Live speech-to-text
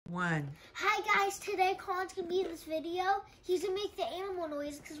1. Hi guys, today Colin's gonna be in this video. He's gonna make the animal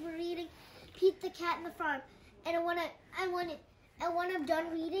noise because we're reading Pete the Cat in the Farm. And when I'm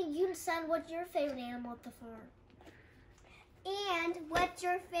done reading, you can decide what's your favorite animal at the farm. And what's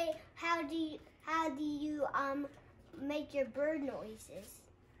your favorite? How do you make your bird noises?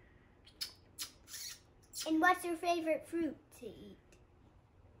 And what's your favorite fruit to eat?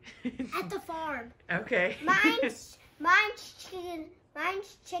 At the farm. Okay.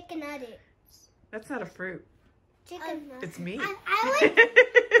 Mine's chicken nuggets. That's not a fruit. Chicken nuggets. It's meat. I like to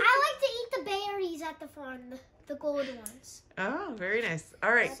eat the berries at the farm, the golden ones. Oh, very nice.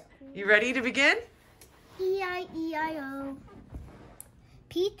 All right. You ready to begin? E-I-E-I-O.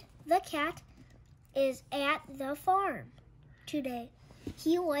 Pete the cat is at the farm today.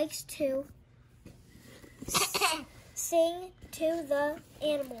 He likes to sing to the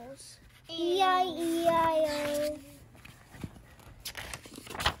animals. E-I-E-I-O.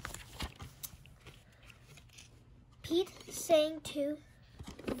 Pete sang to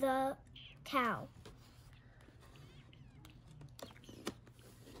the cow.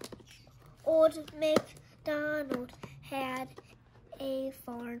 Old MacDonald had a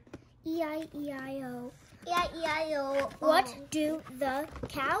farm. E-I-E-I-O. E-I-E-I-O. What do the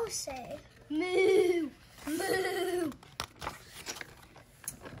cows say? Moo! Moo!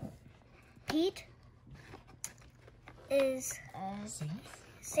 Pete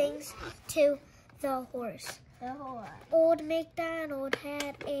sings to the horse. The horse. Old MacDonald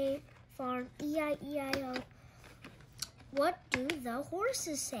had a farm. E-I-E-I-O. What do the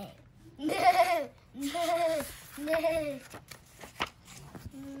horses say? Moo! Moo! Moo!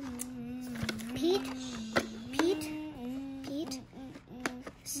 Pete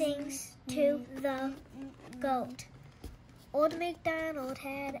sings to the goat. Old MacDonald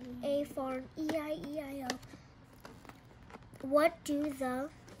had a farm. E-I-E-I-O. What do the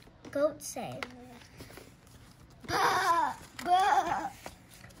goats say? Bah! Bah!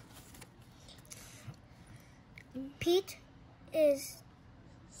 Pete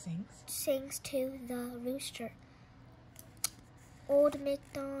sings to the rooster. Old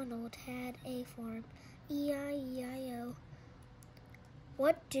MacDonald had a farm. E-I-E-I-O.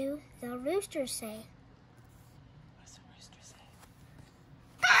 What do the roosters say? What does the rooster say?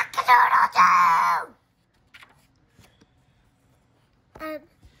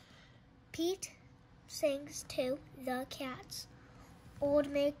 Pete sings to the cats.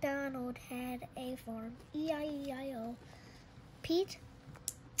 Old MacDonald had a farm. E-I-E-I-O. Pete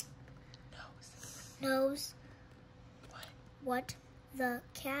knows what the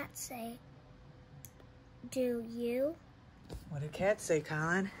cats say. Do you? What do cats say,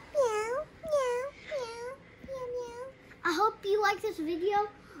 Colin? Meow, meow, meow, meow, meow. I hope you like this video.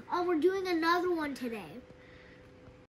 We're doing another one today.